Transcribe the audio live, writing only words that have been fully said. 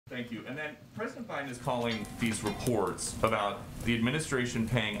Thank you. And then President Biden is calling these reports about the administration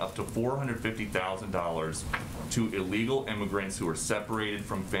paying up to $450,000 to illegal immigrants who are separated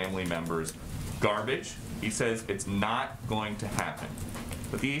from family members garbage. He says it's not going to happen.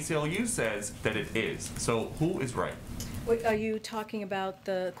 But the ACLU says that it is. So who is right? Wait, are you talking about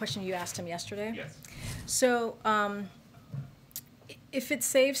the question you asked him yesterday? Yes. So if it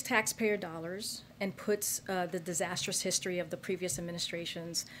saves taxpayer dollars and puts the disastrous history of the previous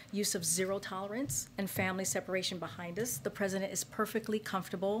administration's use of zero tolerance and family separation behind us, the president is perfectly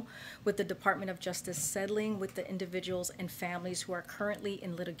comfortable with the Department of Justice settling with the individuals and families who are currently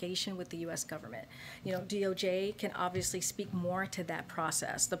in litigation with the U.S. government. You know, DOJ can obviously speak more to that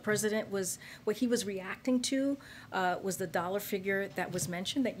process. The president what he was reacting to was the dollar figure that was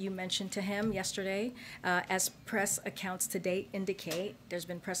mentioned, that you mentioned to him yesterday. As press accounts to date indicate, there's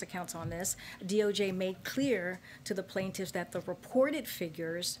been press accounts on this, DOJ made clear to the plaintiffs that the reported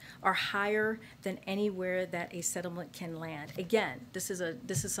figures are higher than anywhere that a settlement can land. Again, this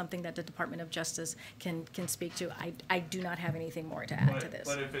is something that the Department of Justice can speak to. I do not have anything more to add to this.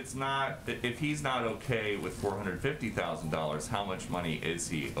 But if he's not okay with $450,000, how much money is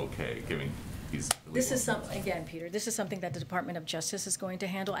he okay giving? This is again, Peter, this is something that the Department of Justice is going to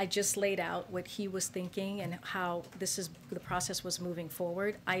handle. I just laid out what he was thinking and how the process was moving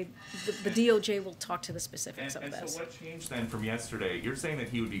forward. The DOJ will talk to the specifics of this. And so what changed then from yesterday? You're saying that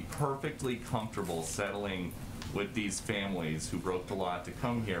he would be perfectly comfortable settling with these families who broke the law to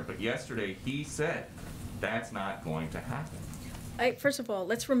come here, but yesterday he said that's not going to happen. First of all,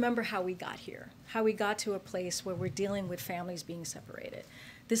 let's remember how we got here, how we got to a place where we're dealing with families being separated.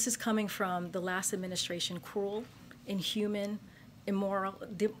 This is coming from the last administration, cruel, inhuman,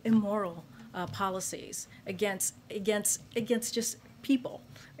 immoral policies against just people.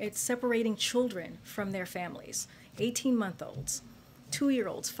 It's separating children from their families, 18-month-olds,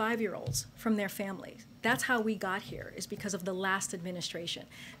 2-year-olds, 5-year-olds from their families. That's how we got here, is because of the last administration.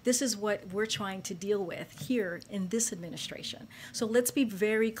 This is what we're trying to deal with here in this administration. So let's be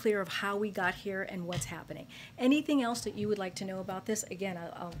very clear of how we got here and what's happening. Anything else that you would like to know about this, again,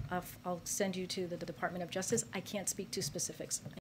 I'll send you to the Department of Justice. I can't speak to specifics.